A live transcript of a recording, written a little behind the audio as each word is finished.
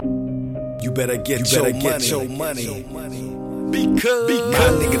You better get your money. Because my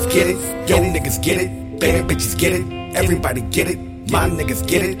niggas get it, yo niggas get it, bad bitches get it, everybody get it. My niggas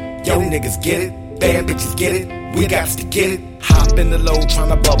get it, yo niggas get it, bad bitches get it, we got to get it. Hop in the low,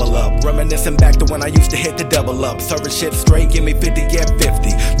 tryna bubble up, reminiscing back to when I used to hit the double up. Serving shit straight, give me 50, get 50.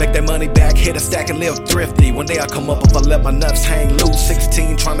 Make that money back, hit a stack and live thrifty. One day I come up if I let my nuts hang loose.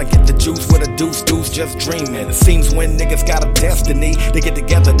 16, tryna get the juice with a deuce, just dreaming. It seems when niggas got a destiny, they get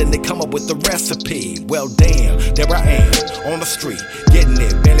together, then they come up with the recipe. Well damn, there I am, on the street, getting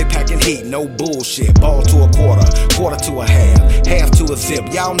it, barely packing heat, no bullshit. Ball to a quarter to a half to a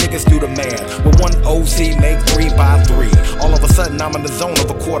zip. Y'all niggas do the math. With one OZ make 3 by 3. All of a sudden I'm in the zone of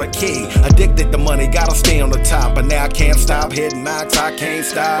a quarter key. Addicted to money, gotta stay on the top. But now I can't stop hitting knocks, I can't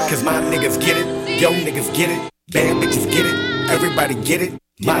stop. Cause my niggas get it, yo niggas get it, bad bitches get it, everybody get it.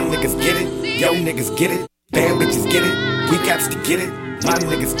 My niggas get it, yo niggas get it, bad bitches get it, we got to get it. My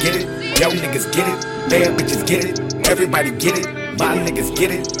niggas get it, yo niggas get it, bad bitches get it, everybody get it. My niggas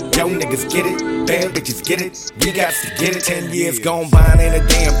get it, yo niggas get it, bad bitches get it, we got to get it. 10 years gone by and ain't a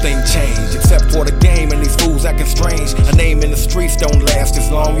damn thing changed, except for the game and these fools acting strange. A name in the streets don't last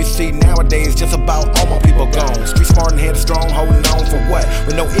as long. You see nowadays just about all my people gone. Street smart and head strong, holding on for what?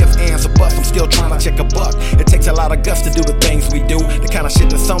 With no ifs, ands, or buts, I'm still trying to check a buck. It takes a lot of guts to do the things we do, the kind of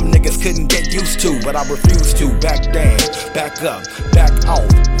shit that some niggas couldn't get used to. But I refuse to back down, back up, back off.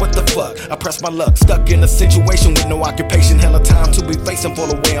 What the fuck? I press my luck, stuck in a situation with no occupation. Hella time to be facing for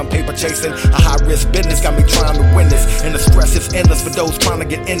the way I'm paper chasing. A high risk business got me trying to win this, and the stress is endless for those trying to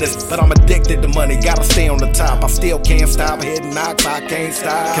get in this. But I'm addicted to money, gotta stay on the top. I still can't stop hitting knocks, I can't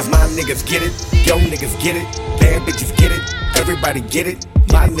stop. Cause my niggas get it, yo niggas get it, bad bitches get it, everybody get it.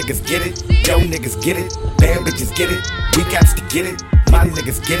 My niggas get it, yo niggas get it, bad bitches get it, we got to get it. My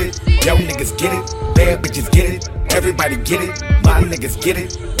niggas get it, yo niggas get it, bad bitches get it, everybody get it. My niggas get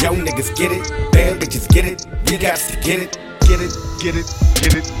it, yo niggas get it, bad bitches get it, we got to get it. Get it, get it,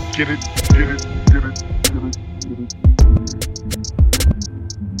 get it, get it, get it.